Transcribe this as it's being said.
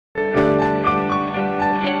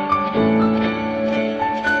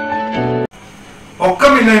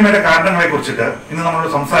പൊക്കമില്ലായ്മയുടെ കാരണങ്ങളെക്കുറിച്ചിട്ട് ഇന്ന് നമ്മൾ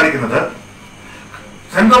സംസാരിക്കുന്നത്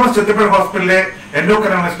സെന്റ് തോമസ് ചെത്തിപ്പുഴ ഹോസ്പിറ്റലിലെ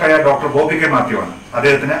എൻഡോക്രൈനോളജിസ്റ്റായ ഡോക്ടർ ബോബി കെ മാത്യു ആണ്.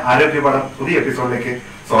 അദ്ദേഹത്തിന് ആരോഗ്യപാഠം പുതിയ എപ്പിസോഡിലേക്ക്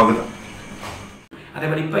സ്വാഗതം.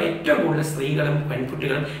 അതേപോലെ ഇപ്പോൾ ഏറ്റവും കൂടുതൽ സ്ത്രീകളും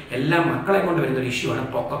പെൺകുട്ടികളും എല്ലാം മക്കളെ കൊണ്ട് വരുന്ന ഒരു ഇഷ്യൂ ആണ്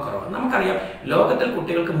പൊക്കക്കുറവ്. നമുക്കറിയാം ലോകത്തിൽ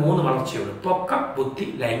കുട്ടികൾക്ക് 3 വളർച്ചയുള്ളൂ: പൊക്കം, ബുദ്ധി,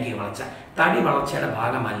 ലൈംഗിക വളർച്ച. തടി വളർച്ചയുടെ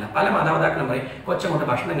ഭാഗമല്ല. പല മാതാപിതാക്കളും പറയും കൊച്ചങ്ങോട്ട്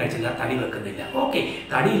ഭക്ഷണം കഴിച്ചില്ല, തടി വെക്കുന്നില്ല. ഓക്കെ,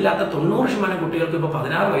 തടിയില്ലാത്ത 90% കുട്ടികൾക്ക് ഇപ്പോൾ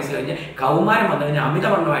 16 വയസ്സ് കഴിഞ്ഞ് കൗമാരം വന്നു കഴിഞ്ഞാൽ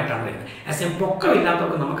അമിതവണ്ണമായിട്ടാണ് വരുന്നത്. അസേം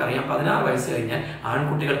പൊക്കമില്ലാത്തവർക്ക് നമുക്കറിയാം 16 വയസ്സ് കഴിഞ്ഞാൽ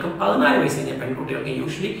ആൺകുട്ടികൾക്കും 14 വയസ്സ് കഴിഞ്ഞാൽ പെൺകുട്ടികൾക്കും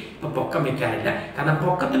യൂഷ്വലി ഇപ്പോൾ പൊക്കം വെക്കാറില്ല. കാരണം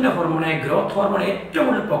പൊക്കത്തിന്റെ ഹോർമോണായ ഗ്രോത്ത് ഹോർമോൺ ഏറ്റവും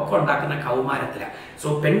കൂടുതൽ പൊക്കം ഉണ്ടാക്കുന്ന കൗമാരത്തിലാണ്. സോ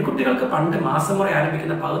പെൺകുട്ടികൾക്ക് പണ്ട് മാസമുറ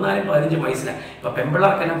ആരംഭിക്കുന്ന 14-15 വയസ്സിലാണ്. ഇപ്പൊ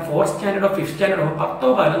പെൺപിള്ളേർക്കെല്ലാം 4th സ്റ്റാൻഡേർഡോ 5th സ്റ്റാൻഡേർഡോ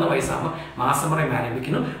 10-11 വയസ്സാകുമ്പോൾ മാസമുറയും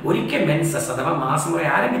ആരംഭിക്കുന്നു. ഒരിക്കൽ മെൻസസ് അഥവാ മാസമുറ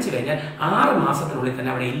ആരംഭിച്ചു കഴിഞ്ഞാൽ 6 മാസത്തിനുള്ളിൽ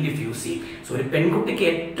തന്നെ അവിടെ എല്ല് ഫ്യൂസ് ചെയ്യും. സോ ഒരു പെൺകുട്ടിക്ക്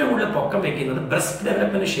ഏറ്റവും കൂടുതൽ പൊക്കം വെക്കുന്നത് ബ്രസ്റ്റ്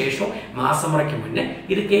ഡെവലപ്മെന്റിന് ശേഷവും മാസമുറയ്ക്ക് മുന്നേ.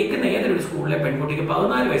 ഇത് കേൾക്കുന്ന ഏതൊരു സ്കൂളിലെ പെൺകുട്ടിക്ക്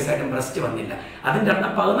 14 വയസ്സായിട്ടും ബ്രസ്റ്റ് വന്നില്ല. അതിന്റെ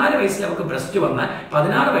അർത്ഥം 14 വയസ്സിൽ അവർക്ക് ബ്രസ്റ്റ് വന്നാൽ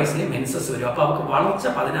 16 വയസ്സിലെ മെൻസസ് വരും. അപ്പൊ അവർക്ക് വളർച്ച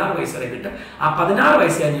 16 വയസ്സ് വരെ കിട്ടും. ആ 16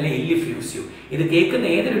 വയസ്സ് കഴിഞ്ഞാൽ എല്ല് ഫ്യൂസ് ചെയ്യും. ഇത് കേൾക്കുന്ന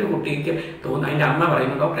ഏതൊരു കുട്ടിക്ക് തോന്നുന്നു, അതിന്റെ അമ്മ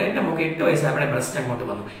പറയുന്നു, ഡോക്ടർ എന്റെ മോക്ക് 8 വയസ്സായ അവിടെ ബ്രസ്റ്റ് അങ്ങോട്ട്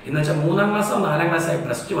വന്നു എന്ന് വെച്ചാൽ 3ാം ക്ലാസ്സോ 4ാം ക്ലാസ്സായി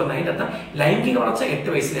ബ്രസ്റ്റ് വന്നു. അതിന്റെ അർത്ഥം ലൈംഗിക വളർച്ച 8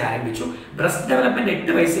 വയസ്സിൽ ആരംഭിച്ചു. ബ്രസ്റ്റ് ഡെവലപ്മെന്റ്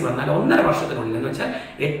 8 വയസ്സിൽ വന്നാൽ 1.5 വർഷത്തിനുള്ളിൽ എന്ന് വെച്ചാൽ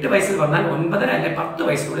 8 വയസ്സിൽ വന്നാൽ 9 അല്ലെങ്കിൽ 10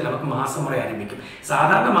 വയസ്സിനുള്ളിൽ നമുക്ക് മാസമുറ ആരംഭിക്കും.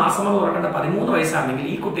 സാധാരണ മാസമുറ തുറക്കേണ്ട 13 വയസ്സാണെങ്കിൽ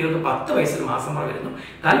ഈ കുട്ടികൾക്ക് 10 വയസ്സിൽ മാസമുറ വരുന്നു.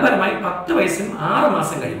 തൽപരമായി 10 വയസ്സിൽ 6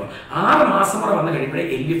 മാസം കഴിയുമ്പോൾ 6 മാസമുറ വന്നു കഴിയുമ്പോഴേ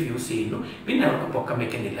എല്ല് ഫ്യൂസ് ചെയ്യുന്നു. പിന്നെ അവർക്ക് പൊക്കം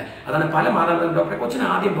വെക്കുന്നില്ല. അതാണ് പല മാതാപിതാക്കളും ഡോക്ടറെ കൊച്ചിന്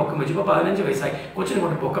ആദ്യം പൊക്കം വെച്ചു, ഇപ്പോൾ 15 വയസ്സായി കൊച്ചിന്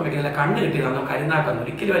കൊണ്ട് പൊക്കം വെക്കുന്നില്ല, കണ്ണ് കിട്ടിയതാണോ കരുന്നാക്കുന്നു.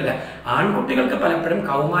 ഒരിക്കലുമല്ല. ആൺകുട്ടികൾക്ക് പലപ്പോഴും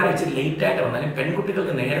കൗമാരം വെച്ച് ലേറ്റ് ആയിട്ട് വന്നാലും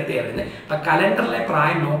പെൺകുട്ടികൾക്ക് നേരത്തെ ആയിരുന്നു. ഇപ്പൊ കലണ്ടറിലെ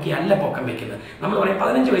പ്രായം നോക്കിയല്ല പൊക്കം വെക്കുന്നത്. നമ്മൾ പറയും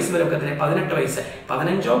 15 വയസ്സ് വരെ ഒക്കത്തില്ല, 18 വയസ്സ്,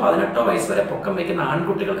 15-18 വയസ്സ് വരെ പൊക്കം വെക്കുന്ന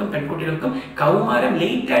ആൺകുട്ടികൾക്കും പെൺകുട്ടികൾക്കും കൗമാരം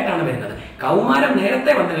ലേറ്റ് ആയിട്ടാണ് വരുന്നത്. കൗമാരം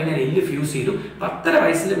നേരത്തെ വന്നു കഴിഞ്ഞാൽ എല്ല് ഫ്യൂസ് ചെയ്തു. 10.5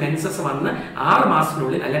 വയസ്സിൽ മെൻസസ് വന്ന് 6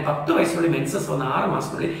 മാസത്തിനുള്ളിൽ അല്ലെങ്കിൽ 10 വയസ്സിനുള്ളിൽ മെൻസസ് വന്ന് 6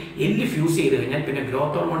 മാസത്തിനുള്ളിൽ എല്ല് ഫ്യൂസ് ചെയ്ത് കഴിഞ്ഞാൽ പിന്നെ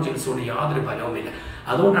ഗ്രോത്ത് ഹോർമോൺ ചികിത്സയോട് യാതൊരു ഫലവുമില്ല.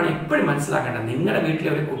 അതുകൊണ്ടാണ് എപ്പോഴും മനസ്സിലാക്കേണ്ടത്, നിങ്ങളുടെ വീട്ടിലെ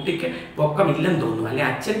ഒരു കുട്ടിക്ക് പൊക്കം ഇല്ലെന്ന് തോന്നുന്നു, അല്ലെ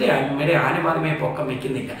അച്ഛൻ്റെ അമ്മയുടെ ആനുപാതികമായി പൊക്കം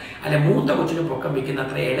വെക്കുന്നില്ല, അല്ലെ മൂത്ത കൊച്ചിന് പൊക്കം വെക്കുന്ന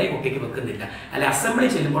അത്ര ഇളയ കുട്ടിക്ക് വെക്കുന്നില്ല, അല്ലെ അസംബ്ലി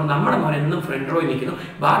ചെല്ലുമ്പോൾ നമ്മുടെ മോൻ എന്നും ഫ്രണ്ട് റോയിൽ നിൽക്കുന്നു,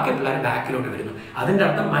 ബാക്കി പിള്ളേർ ബാക്കിലോട്ട് വരുന്നു. അതിൻ്റെ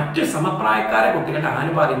അർത്ഥം മറ്റ് സമപ്രായക്കാര കുട്ടികളുടെ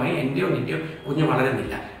ആനുപാതികമായി എൻ്റെയോ നിൻ്റെയോ കുഞ്ഞ്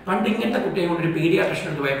വളരുന്നില്ല. പണ്ട് ഇങ്ങനത്തെ കുട്ടിയെ കൊണ്ട് ഒരു പീഡിയാട്രിഷൻ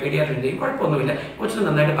എടുത്ത് പോയാൽ പീഡിയാട്രിൻ്റെയും കുഴപ്പമൊന്നുമില്ല, കൊച്ചിന്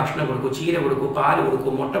നന്നായിട്ട് ഭക്ഷണം കൊടുക്കൂ, ചീര കൊടുക്കൂ, പാല് കൊടുക്കൂ,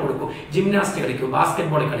 മുട്ട കൊടുക്കൂ, ജിംനാസ്റ്റ് കളിക്കൂ, ബാസ്കറ്റ്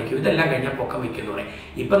ബോൾ കളിക്കൂ, ഇതെല്ലാം കഴിഞ്ഞാൽ പൊക്കം വെക്കുന്നു പറയും.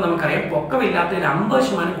 ഇപ്പം നമുക്കറിയാം പൊക്കമില്ലാത്തതിൽ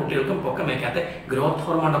 50% കുട്ടികൾക്കും പൊക്കം വയ്ക്കാത്ത ഗ്രോത്ത്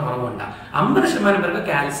ഹോർമോണിന്റെ കുറവുണ്ട്. 50% പേർക്ക്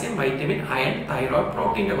കാൽസ്യം, വൈറ്റമിൻ, അയൺ, തൈറോയ്ഡ്,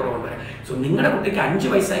 പ്രോട്ടീൻ്റെ കുറവുണ്ട്. സോ നിങ്ങളുടെ കുട്ടിക്ക് 5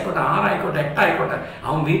 വയസ്സായിക്കോട്ടെ, 6 ആയിക്കോട്ടെ, 8 ആയിക്കോട്ടെ,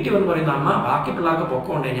 അവൻ വീട്ടിൽ വന്ന് പറയുന്ന അമ്മ ബാക്കി പിള്ളേർക്ക്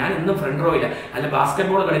പൊക്കമുണ്ട്, ഞാൻ എന്നും ഫ്രണ്ട് റോയില്ല, അല്ല ബാസ്കറ്റ്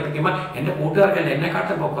ബോൾ കളിപ്പിക്കുമ്പോൾ എൻ്റെ കൂട്ടുകാർക്കല്ല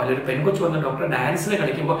എന്നെക്കാട്ടും പൊക്കം, അല്ല ഒരു പെൺകൊച്ച് വന്ന് ഡോക്ടർ ഡാൻസിന്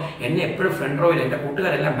കളിക്കുമ്പോൾ എന്നെ എപ്പോഴും ഫ്രണ്ട് റോയിൽ, എൻ്റെ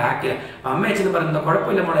കൂട്ടുകാരെല്ലാം ബാക്കിൽ. അമ്മ അച്ഛനും പറയുന്നത്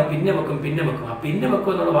കുഴപ്പമില്ല മോളെ, പിന്നെ വെക്കും. ആ പിന്നെ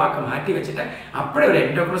വെക്കും എന്നുള്ള വാക്ക് മാറ്റി വെച്ചിട്ട് അപ്പോഴേ ഒരു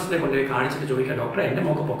എൻഡോക്രോളജിസ്റ്റിനെ കൊണ്ടുപോയി കാണിച്ചിട്ട് ചോദിക്കുക, ഡോക്ടർ എൻ്റെ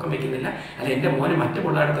മോക്ക് പൊക്കം വെക്കുന്നില്ല, അല്ല എൻ്റെ മോന് മറ്റു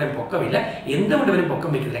പിള്ളേരുടെ അത്രയും പൊക്കമില്ല, എന്തുകൊണ്ട് ഇവന് പൊക്കം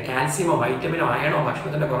വെക്കുന്നില്ല? കാൽസ്യമോ വൈറ്റമിനോ അയണോ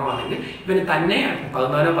ഭക്ഷണത്തിൻ്റെ കുറവാണെങ്കിൽ ഇവന് തന്നെ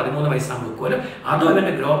 14-13 വയസ്സാകുമ്പോൾ വെക്കുമല്ലോ, അതോ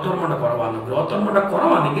ഇവൻ്റെ ഗ്രോത്ത് ഹോർമോണിൻ്റെ കുറവാണോ? ഗ്രോത്ത് ഹോർമോണിൻ്റെ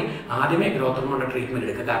കുറവാണെങ്കിൽ ആദ്യമേ ഗ്രോത്ത് ഹോർമോണിൻ്റെ ട്രീറ്റ്മെൻറ്റ്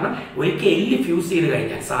എടുക്കുക. കാരണം ഒരിക്കൽ എല്ല് ഫ്യൂസ് ചെയ്ത്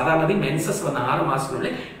കഴിഞ്ഞാൽ സാധാരണ മെൻസസ് വന്ന 6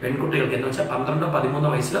 മാസത്തിനുള്ളിൽ പെൺകുട്ടികൾക്ക് എന്ന് വെച്ചാൽ 12-13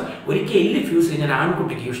 വയസ്സിലോ ഒരിക്കൽ എല്ല് ഫ്യൂസ് കഴിഞ്ഞാൽ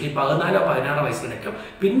ആൺകുട്ടിക്ക് യൂഷ്വലി 14-16 വയസ്സിലടക്കും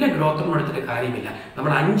പിന്നെ ഗ്രോത്ത് ഹോർമോൺ എടുത്തിട്ട് കാര്യമില്ല.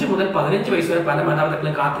 നമ്മൾ 5 മുതൽ 15 വയസ്സ് വരെ പല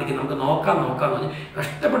മാതാപിതാക്കളും കാത്തിരിക്കും, നമുക്ക് നോക്കാന്ന് പറഞ്ഞ്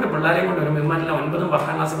കഷ്ടപ്പെട്ട് പിള്ളേരെയും കൊണ്ട് വരുമ്പോൾ ഇമാരെല്ലാം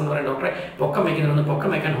 9-10 ക്ലാസ് എന്ന് പറയും ഡോക്ടറെ പൊക്കം വയ്ക്കുന്നുണ്ട്, പൊക്കം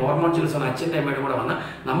വയ്ക്കാൻ ഹോർമോൺ ചികിത്സ അച്ഛൻ്റെ അമ്മയുടെ കൂടെ വന്ന്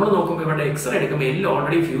നമ്മൾ നോക്കുമ്പോൾ ഇവിടെ എക്സ്റേ എടുക്കുമ്പോൾ എല്ലാം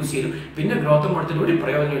ഓൾറെഡി ഫ്യൂസ് ചെയ്തു, പിന്നെ ഗ്രോത്ത് ഹോർമോൺ എടുത്തിട്ട് ഒരു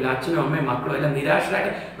പ്രയോജനമില്ല. അച്ഛനും അമ്മയും മക്കളും എല്ലാം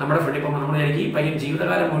നിരാശരായിട്ട് നമ്മുടെ ഫ്രണ്ടിൽ പോകുമ്പോൾ നമ്മൾ ഈ പയ്യൻ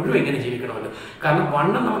ജീവിതകാലം മുഴുവൻ ഇങ്ങനെ ജീവിക്കണമല്ലോ. കാരണം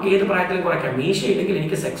വണ്ണം നമുക്ക് ഏത് പ്രായത്തിലും കുറയ്ക്കാം. മീശ ഇല്ലെങ്കിൽ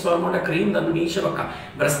എനിക്ക് സെക്സ് ഹോർമോണിന്റെ ക്രീം തന്ന് മീശ വെക്കാം.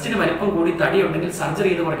 ബ്രസ്റ്റിന് വലിപ്പം കൂടി തടി ഉണ്ടെങ്കിൽ സർജറി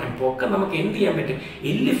ചെയ്ത് കുറയ്ക്കാം. പൊക്കം നമുക്ക് എന്ത് ചെയ്യാൻ പറ്റും?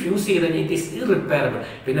 എല്ല് ഫ്യൂസ് ചെയ്ത് കഴിഞ്ഞാൽ ഇറ്റ് ഈസ് ഇറിപ്പയറബിൾ.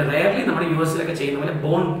 പിന്നെ റെയർലി നമ്മുടെ US-ലൊക്കെ ചെയ്യുന്ന പോലെ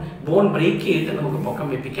ബോൺ ബ്രേക്ക് ചെയ്തിട്ട് നമുക്ക് പൊക്കം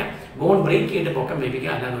വെപ്പിക്കാം. ബോൺ ബ്രേക്ക് ചെയ്തിട്ട് പൊക്കം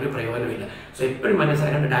വെപ്പിക്കാം, അല്ലാതെ ഒരു പ്രയോജനമില്ല. സോ എപ്പോഴും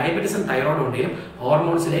മനസ്സിലാക്കേണ്ട ഡയബറ്റീസും തൈറോയിഡും ഉണ്ടെങ്കിലും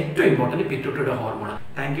ഹോർമോൺസിൽ ഏറ്റവും ഇമ്പോർട്ടൻറ്റ് പിറ്റ്യൂട്ടറിയുടെ ഹോർമോണാണ്.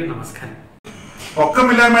 താങ്ക് യു, നമസ്കാരം.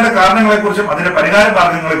 പൊക്കമില്ലായ്മയുടെ കാരണങ്ങളെക്കുറിച്ചും അതിന്റെ പരിഹാര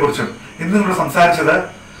മാർഗങ്ങളെക്കുറിച്ചും ഇന്ന് നമ്മൾ സംസാരിച്ചത്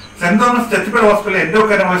സെന്റ് തോമസ് ചെത്തിപ്പുഴ ഹോസ്പിറ്റലിലെ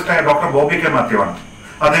എൻഡോക്രൈനോളജിസ്റ്റായ ഡോക്ടർ ബോബി കെ മാത്യു ആണ്.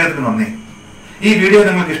 അദ്ദേഹത്തിന് നന്ദി. ഈ വീഡിയോ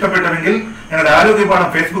നിങ്ങൾക്ക് ഇഷ്ടപ്പെട്ടുവെങ്കിൽ ഞങ്ങളുടെ ആരോഗ്യപാഠം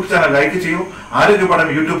ഫേസ്ബുക്ക് ചാനൽ ലൈക്ക് ചെയ്യൂ, ആരോഗ്യപാഠം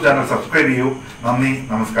യൂട്യൂബ് ചാനൽ സബ്സ്ക്രൈബ് ചെയ്യൂ. നന്ദി,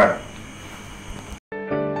 നമസ്കാരം.